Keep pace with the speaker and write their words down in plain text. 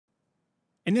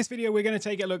In this video, we're going to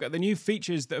take a look at the new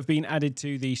features that have been added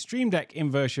to the Stream Deck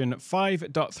in version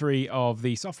 5.3 of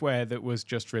the software that was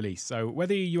just released. So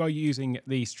whether you are using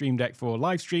the Stream Deck for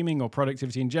live streaming or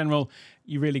productivity in general,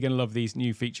 you're really going to love these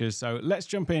new features. So let's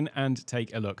jump in and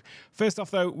take a look. First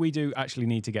off, though, we do actually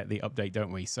need to get the update,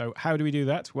 don't we? So how do we do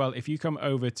that? Well, if you come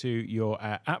over to your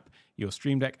app, your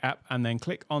Stream Deck app, and then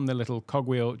click on the little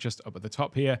cogwheel just up at the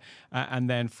top here. And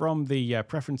then from the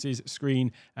preferences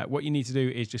screen, what you need to do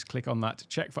is just click on that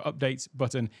check for updates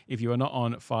button if you are not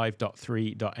on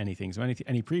 5.3. anything. So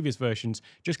any previous versions,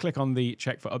 just click on the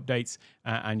check for updates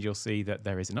and you'll see that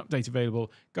there is an update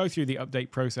available. Go through the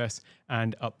update process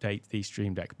and update the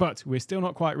Stream Deck. But we're still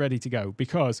not quite ready to go,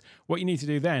 because what you need to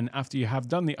do then after you have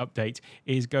done the update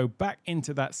is go back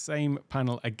into that same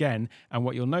panel again. And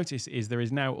what you'll notice is there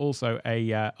is now also a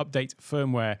update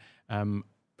firmware,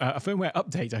 a firmware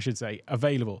update, I should say,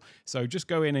 available. So just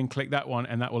go in and click that one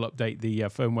and that will update the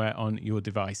firmware on your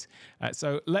device.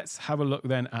 So let's have a look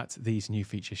then at these new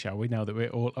features, shall we, now that we're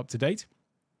all up to date.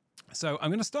 So I'm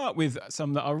going to start with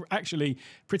some that are actually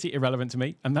pretty irrelevant to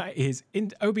me, and that is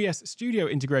in OBS Studio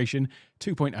Integration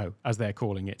 2.0, as they're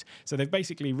calling it. So they've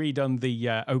basically redone the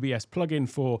OBS plugin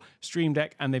for Stream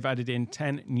Deck, and they've added in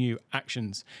 10 new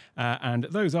actions. And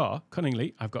those are,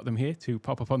 cunningly, I've got them here to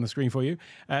pop up on the screen for you.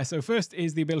 So first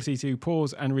is the ability to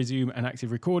pause and resume an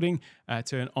active recording,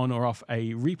 turn on or off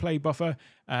a replay buffer.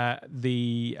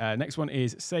 The next one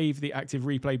is save the active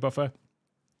replay buffer.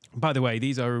 By the way,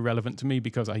 these are irrelevant to me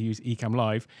because I use Ecamm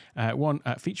Live. One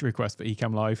feature request for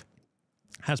Ecamm Live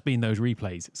has been those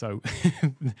replays. So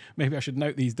maybe I should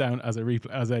note these down as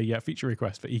a feature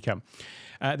request for Ecamm.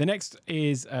 The next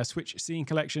is switch scene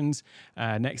collections.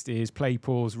 Next is play,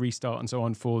 pause, restart, and so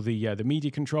on for the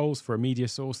media controls for a media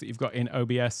source that you've got in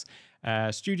OBS.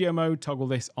 Studio mode, toggle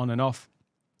this on and off.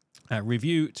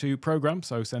 Review to program,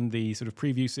 so send the sort of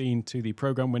preview scene to the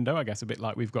program window, I guess a bit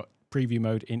like we've got preview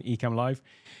mode in Ecamm Live.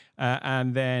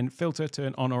 And then filter,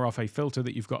 turn on or off a filter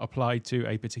that you've got applied to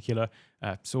a particular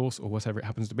source or whatever it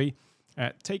happens to be.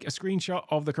 Take a screenshot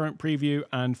of the current preview,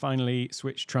 and finally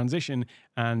switch transition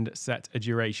and set a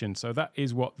duration. So that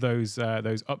is what those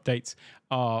updates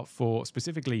are for,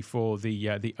 specifically for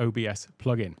the OBS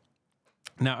plugin.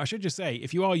 Now, I should just say,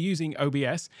 if you are using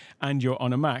OBS and you're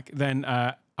on a Mac, then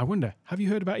I wonder, have you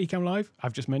heard about Ecamm Live?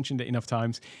 I've just mentioned it enough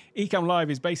times. Ecamm Live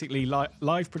is basically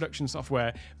live production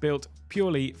software built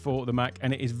purely for the Mac,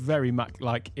 and it is very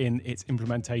Mac-like in its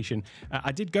implementation.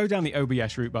 I did go down the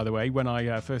OBS route, by the way, when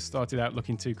I first started out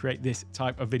looking to create this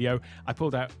type of video. I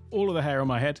pulled out all of the hair on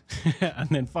my head and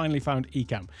then finally found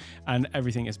Ecamm, and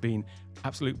everything has been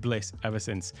absolute bliss ever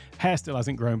since. Hair still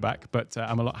hasn't grown back, but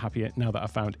I'm a lot happier now that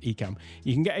I've found Ecamm.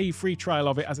 You can get a free trial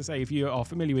of it. As I say, if you are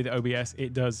familiar with OBS,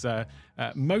 it does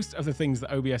most of the things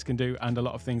that OBS can do and a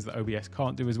lot of things that OBS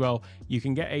can't do as well. You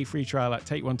can get a free trial at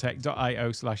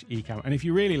takeonetech.io/ecamm. And if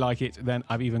you really like it, then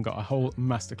I've even got a whole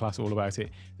masterclass all about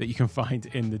it that you can find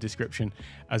in the description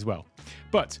as well.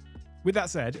 But with that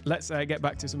said, let's get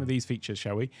back to some of these features,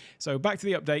 shall we? So back to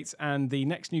the updates, and the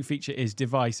next new feature is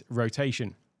device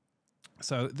rotation.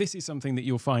 So this is something that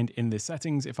you'll find in the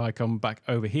settings. If I come back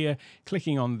over here,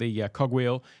 clicking on the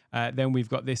cogwheel, then we've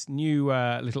got this new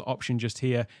little option just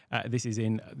here. This is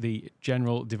in the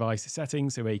general device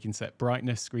settings, so where you can set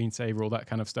brightness, screensaver, all that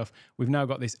kind of stuff. We've now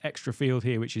got this extra field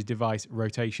here, which is device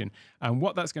rotation. And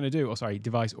what that's going to do, or sorry,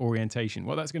 device orientation.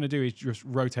 What that's going to do is just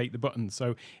rotate the buttons.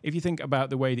 So if you think about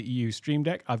the way that you use Stream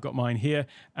Deck, I've got mine here,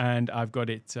 and I've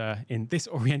got it in this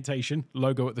orientation,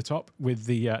 logo at the top with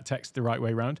the text the right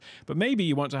way around. But maybe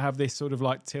you want to have this sort of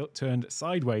like turned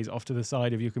sideways off to the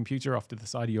side of your computer, off to the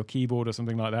side of your keyboard or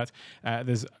something like that.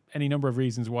 There's any number of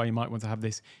reasons why you might want to have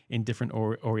this in different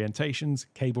orientations,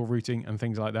 cable routing and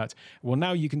things like that. Well,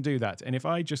 now you can do that. And if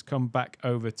I just come back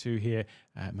over to here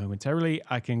momentarily,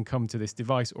 I can come to this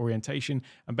device orientation,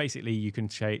 and basically you can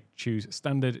choose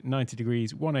standard, 90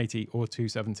 degrees, 180 or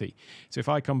 270. So if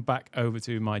I come back over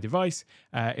to my device,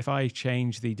 if I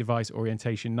change the device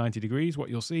orientation 90 degrees, what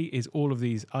you'll see is all of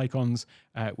these icons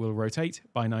will rotate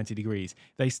by 90 degrees.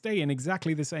 They stay in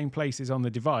exactly the same places on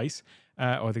the device,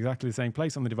 or exactly the same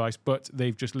place on the device, but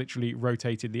they've just literally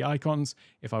rotated the icons.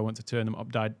 If I want to turn them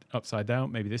upside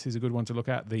down, maybe this is a good one to look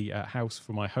at, the house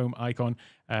for my home icon.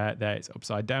 There, it's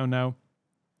upside down now.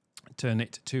 Turn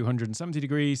it to 170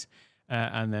 degrees,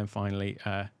 and then finally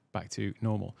back to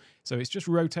normal. So it's just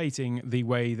rotating the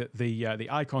way that the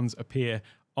icons appear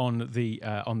on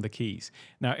the keys.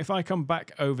 Now, if I come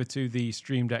back over to the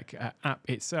Stream Deck app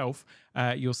itself,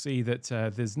 you'll see that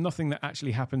there's nothing that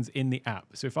actually happens in the app.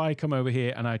 So if I come over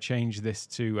here and I change this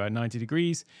to 90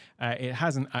 degrees, it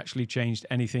hasn't actually changed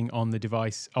anything on the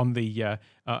device, on the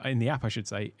in the app, I should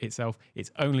say, itself.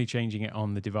 It's only changing it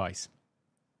on the device.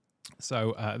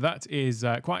 So that is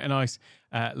quite a nice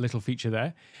little feature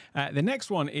there. The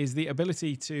next one is the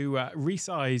ability to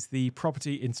resize the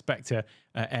property inspector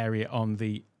area on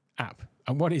the app.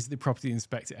 And what is the property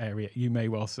inspector area, you may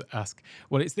well ask?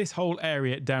 Well, it's this whole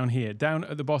area down here, down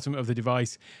at the bottom of the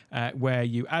device, where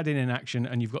you add in an action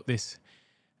and you've got this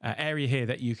area here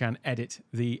that you can edit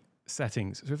the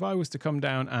settings. So if I was to come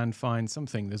down and find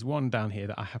something, there's one down here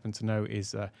that I happen to know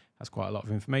is has quite a lot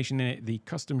of information in it, the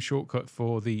custom shortcut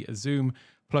for the Zoom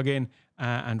plugin,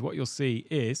 and what you'll see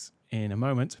is, in a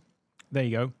moment, there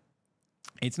you go,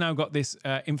 it's now got this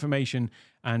information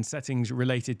and settings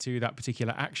related to that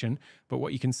particular action. But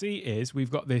what you can see is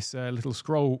we've got this little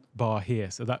scroll bar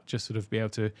here. So that just sort of be able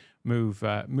to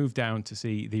move down to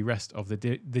see the rest of the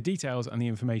details and the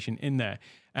information in there.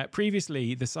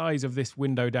 Previously, the size of this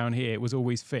window down here was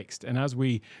always fixed. And as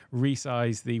we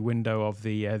resize the window of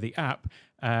the app,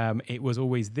 it was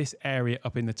always this area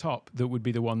up in the top that would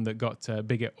be the one that got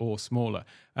bigger or smaller.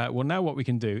 Well, now what we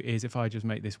can do is if I just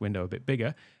make this window a bit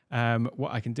bigger,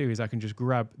 what I can do is I can just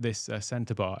grab this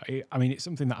center bar. I mean, it's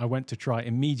something that I went to try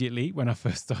immediately when I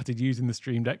first started using the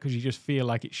Stream Deck because you just feel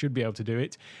like it should be able to do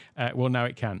it. Well, now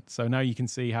it can. So now you can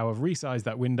see how I've resized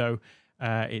that window.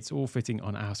 It's all fitting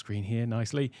on our screen here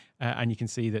nicely. And you can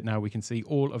see that now we can see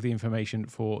all of the information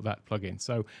for that plugin.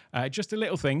 So just a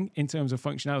little thing in terms of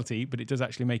functionality, but it does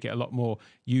actually make it a lot more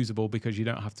usable because you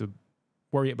don't have to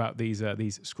worry about these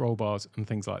scroll bars and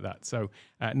things like that. So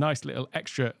nice little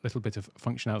extra little bit of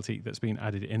functionality that's been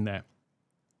added in there.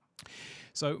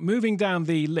 So moving down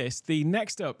the list, the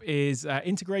next up is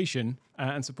integration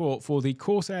and support for the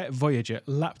Corsair Voyager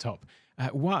laptop.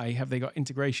 Why have they got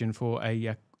integration for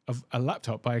a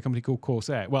laptop by a company called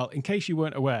Corsair? Well, in case you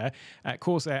weren't aware,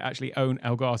 Corsair actually own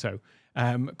Elgato.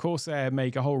 Corsair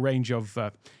make a whole range of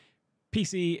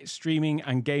PC streaming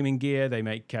and gaming gear. They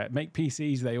make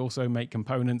PCs. They also make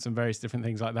components and various different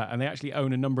things like that. And they actually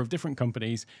own a number of different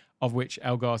companies, of which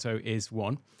Elgato is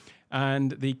one.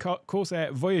 And the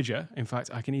Corsair Voyager, in fact,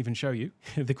 I can even show you,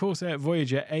 the Corsair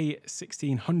Voyager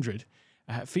A1600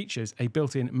 features a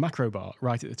built-in macro bar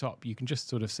right at the top. You can just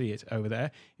sort of see it over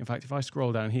there. In fact, if I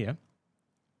scroll down here,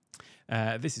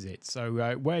 this is it.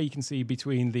 So where you can see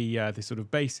between the sort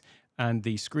of base and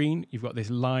the screen, you've got this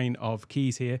line of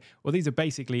keys here. Well, these are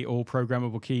basically all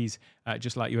programmable keys,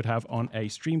 just like you would have on a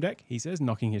Stream Deck, he says,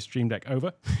 knocking his Stream Deck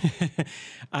over.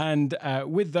 And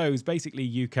with those, basically,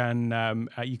 you can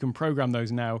program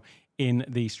those now in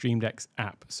the Stream Deck's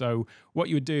app. So what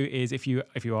you would do is if you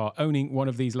are owning one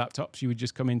of these laptops, you would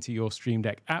just come into your Stream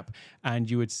Deck app and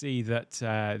you would see that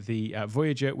the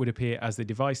Voyager would appear as the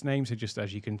device name. So just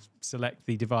as you can select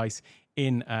the device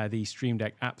in the Stream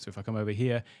Deck app. So if I come over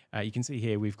here, you can see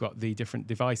here we've got the different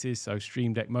devices. So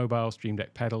Stream Deck Mobile, Stream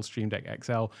Deck Pedal, Stream Deck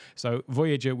XL. So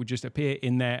Voyager would just appear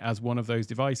in there as one of those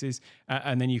devices.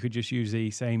 And then you could just use the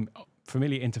same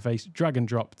familiar interface, drag and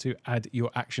drop to add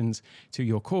your actions to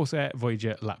your Corsair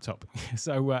Voyager laptop.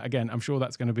 So again, I'm sure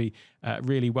that's going to be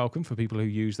really welcome for people who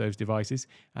use those devices.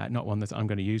 Not one that I'm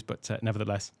going to use, but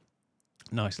nevertheless,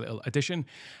 nice little addition.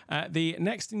 The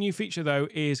next new feature, though,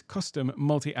 is custom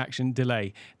multi-action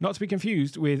delay. Not to be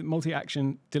confused with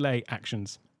multi-action delay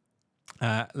actions.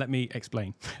 Let me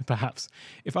explain, perhaps.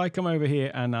 If I come over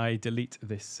here and I delete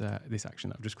this this action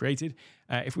that I've just created,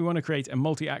 if we want to create a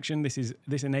multi-action,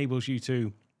 this enables you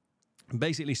to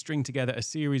basically string together a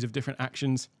series of different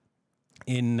actions.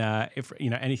 In if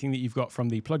you know anything that you've got from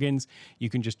the plugins, you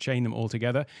can just chain them all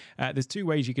together. There's two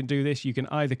ways you can do this. You can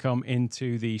either come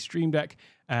into the Stream Deck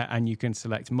and you can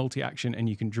select multi-action and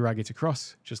you can drag it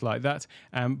across just like that.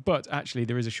 But actually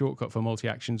there is a shortcut for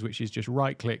multi-actions, which is just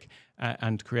right-click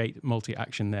and create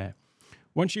multi-action there.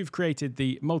 Once you've created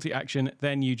the multi-action,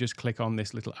 then you just click on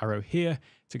this little arrow here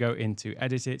to go into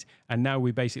edit it. And now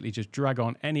we basically just drag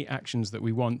on any actions that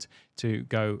we want to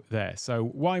go there. So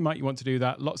why might you want to do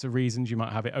that? Lots of reasons. You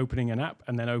might have it opening an app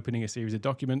and then opening a series of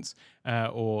documents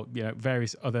or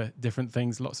various other different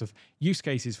things. Lots of use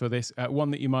cases for this.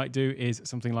 One that you might do is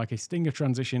something like a Stinger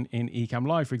transition in Ecamm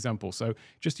Live, for example. So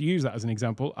just to use that as an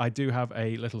example, I do have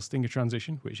a little Stinger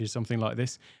transition, which is something like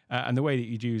this. And the way that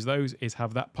you'd use those is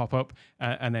have that pop up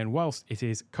and then whilst it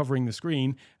is covering the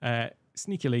screen,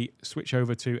 sneakily switch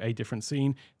over to a different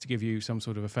scene to give you some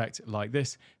sort of effect like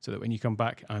this, so that when you come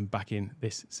back, I'm back in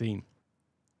this scene.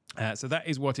 So that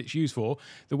is what it's used for.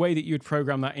 The way that you would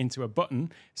program that into a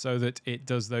button so that it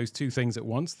does those two things at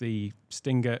once, the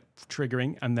stinger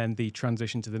triggering and then the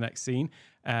transition to the next scene,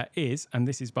 is, and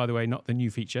this is, by the way, not the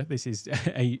new feature, this is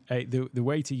the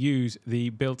way to use the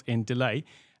built-in delay.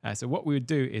 So what we would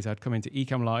do is I'd come into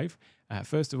Ecamm Live.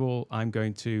 First of all, I'm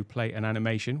going to play an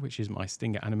animation, which is my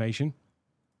stinger animation.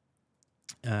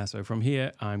 So from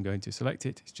here, I'm going to select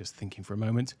it. It's just thinking for a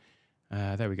moment.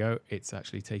 There we go. It's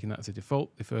actually taken that as a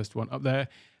default, the first one up there.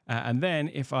 And then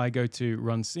if I go to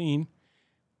run scene,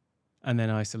 and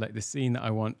then I select the scene that I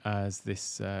want as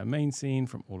this main scene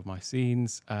from all of my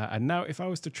scenes. And now if I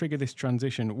was to trigger this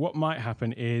transition, what might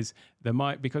happen is there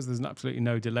might, because there's absolutely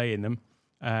no delay in them,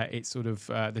 it's sort of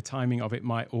the timing of it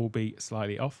might all be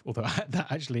slightly off, although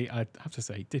that actually, I'd have to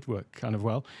say, did work kind of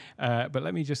well. But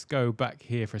let me just go back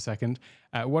here for a second.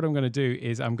 What I'm going to do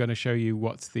is I'm going to show you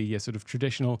what the sort of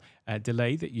traditional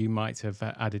delay that you might have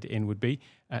added in would be.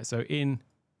 So in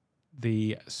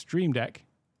the STREAMDECK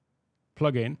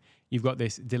plugin, you've got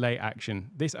this delay action.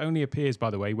 This only appears,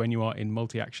 by the way, when you are in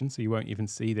multi-action, so you won't even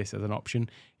see this as an option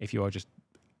if you are just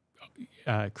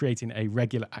creating a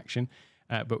regular action.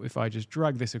 But if I just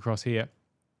drag this across here,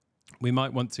 we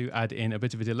might want to add in a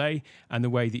bit of a delay. And the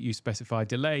way that you specify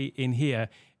delay in here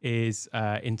is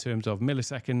in terms of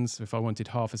milliseconds. So if I wanted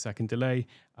half a second delay,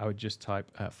 I would just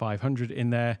type 500 in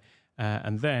there.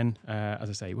 And then, as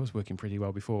I say, it was working pretty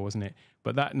well before, wasn't it?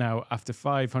 But that now, after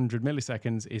 500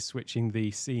 milliseconds, is switching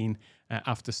the scene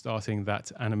after starting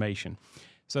that animation.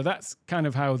 So that's kind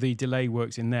of how the delay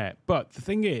works in there. But the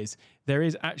thing is, there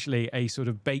is actually a sort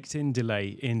of baked-in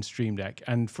delay in StreamDeck.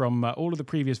 And from all of the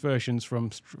previous versions from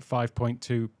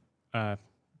 5.2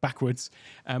 backwards,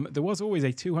 there was always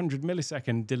a 200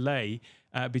 millisecond delay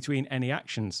between any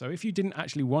actions. So if you didn't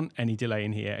actually want any delay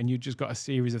in here and you just got a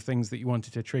series of things that you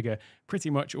wanted to trigger pretty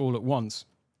much all at once,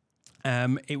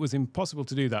 it was impossible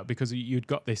to do that because you'd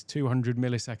got this 200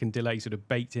 millisecond delay sort of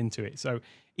baked into it. So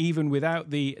even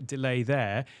without the delay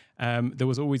there, there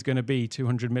was always going to be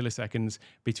 200 milliseconds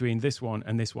between this one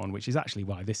and this one, which is actually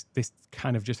why this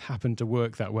kind of just happened to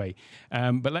work that way.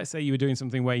 But let's say you were doing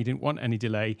something where you didn't want any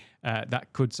delay,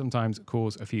 that could sometimes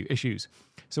cause a few issues.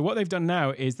 So what they've done now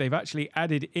is they've actually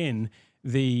added in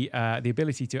the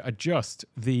ability to adjust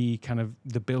the kind of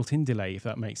the built-in delay, if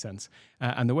that makes sense.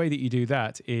 And the way that you do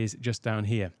that is just down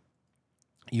here.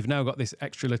 You've now got this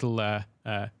extra little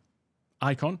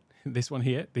icon, this one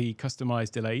here, the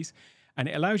customized delays, and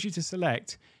it allows you to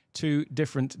select two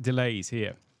different delays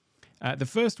here. The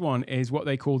first one is what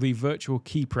they call the virtual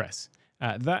key press.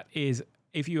 That is,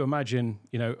 if you imagine,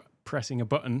 pressing a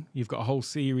button, you've got a whole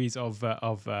series of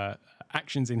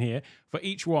actions in here. For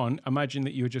each one, imagine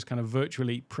that you're just kind of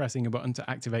virtually pressing a button to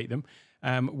activate them.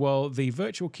 Well, the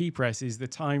virtual key press is the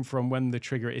time from when the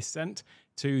trigger is sent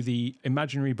to the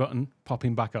imaginary button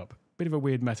popping back up. Bit of a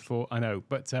weird metaphor, I know,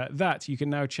 but that you can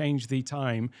now change the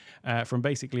time from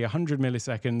basically 100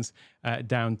 milliseconds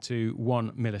down to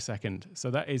 1 millisecond. So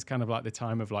that is kind of like the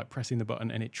time of like pressing the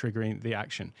button and it triggering the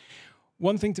action.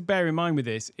 One thing to bear in mind with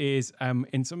this is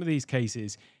in some of these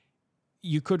cases,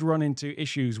 you could run into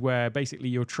issues where basically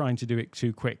you're trying to do it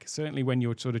too quick. Certainly when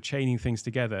you're sort of chaining things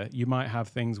together, you might have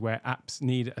things where apps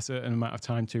need a certain amount of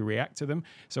time to react to them.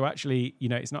 So actually,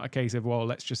 it's not a case of, well,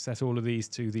 let's just set all of these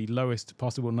to the lowest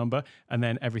possible number and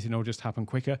then everything will just happen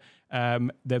quicker.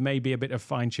 There may be a bit of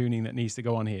fine tuning that needs to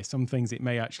go on here. Some things it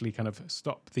may actually kind of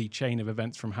stop the chain of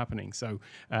events from happening. So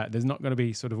there's not going to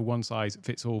be sort of a one size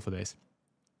fits all for this.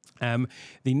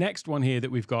 The next one here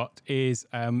that we've got is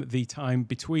the time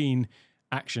between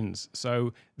actions.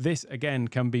 So this again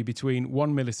can be between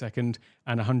 1 millisecond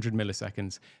and 100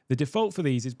 milliseconds. The default for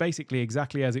these is basically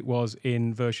exactly as it was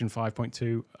in version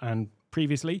 5.2 and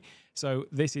previously. So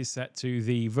this is set to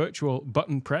the virtual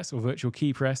button press or virtual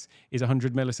key press is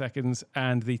 100 milliseconds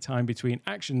and the time between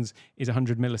actions is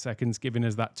 100 milliseconds, giving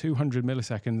us that 200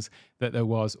 milliseconds that there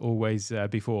was always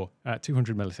before.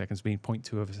 200 milliseconds being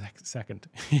 0.2 of a second,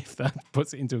 if that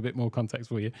puts it into a bit more context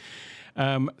for you.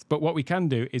 But what we can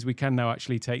do is we can now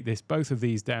actually take both of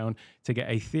these down to get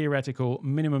a theoretical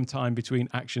minimum time between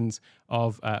actions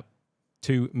of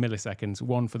 2 milliseconds,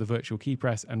 one for the virtual key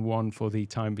press and one for the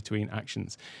time between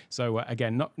actions. So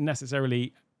again, not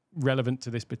necessarily relevant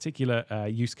to this particular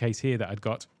use case here that I'd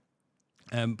got,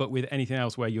 but with anything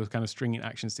else where you're kind of stringing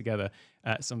actions together,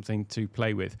 something to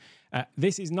play with.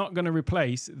 This is not going to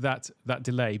replace that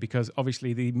delay because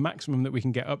obviously the maximum that we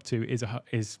can get up to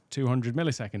is 200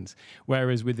 milliseconds.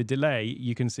 Whereas with the delay,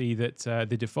 you can see that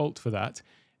the default for that,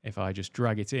 if I just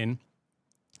drag it in,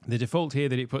 The default here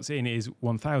that it puts in is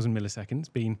 1000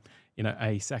 milliseconds, being, you know,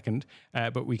 a second.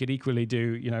 But we could equally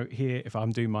do, you know, here, if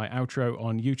I'm doing my outro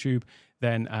on YouTube,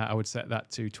 then I would set that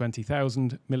to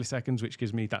 20,000 milliseconds, which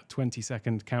gives me that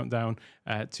 20-second countdown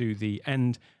to the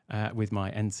end with my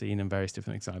end scene and various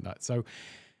different things like that. So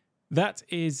that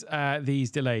is these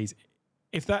delays.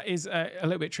 If that is a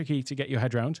little bit tricky to get your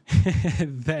head around,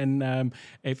 then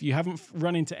if you haven't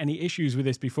run into any issues with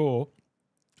this before,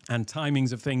 and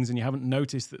timings of things, and you haven't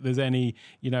noticed that there's any,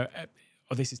 you know,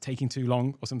 or this is taking too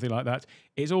long or something like that,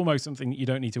 it's almost something that you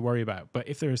don't need to worry about. But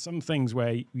if there are some things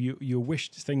where you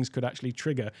wished things could actually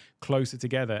trigger closer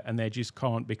together and they just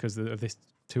can't because of this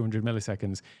 200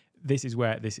 milliseconds, this is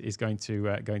where this is going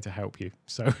to help you.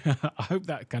 So I hope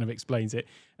that kind of explains it.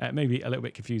 Maybe a little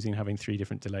bit confusing having 3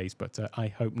 different delays, but I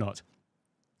hope not.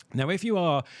 Now, if you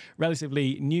are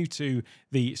relatively new to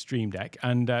the Stream Deck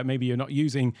and maybe you're not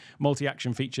using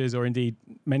multi-action features or indeed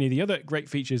many of the other great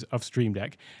features of Stream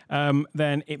Deck,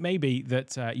 then it may be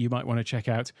that you might want to check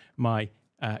out my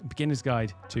beginner's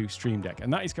guide to Stream Deck.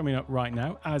 And that is coming up right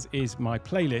now, as is my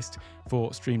playlist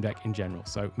for Stream Deck in general.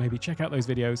 So maybe check out those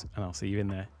videos and I'll see you in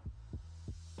there.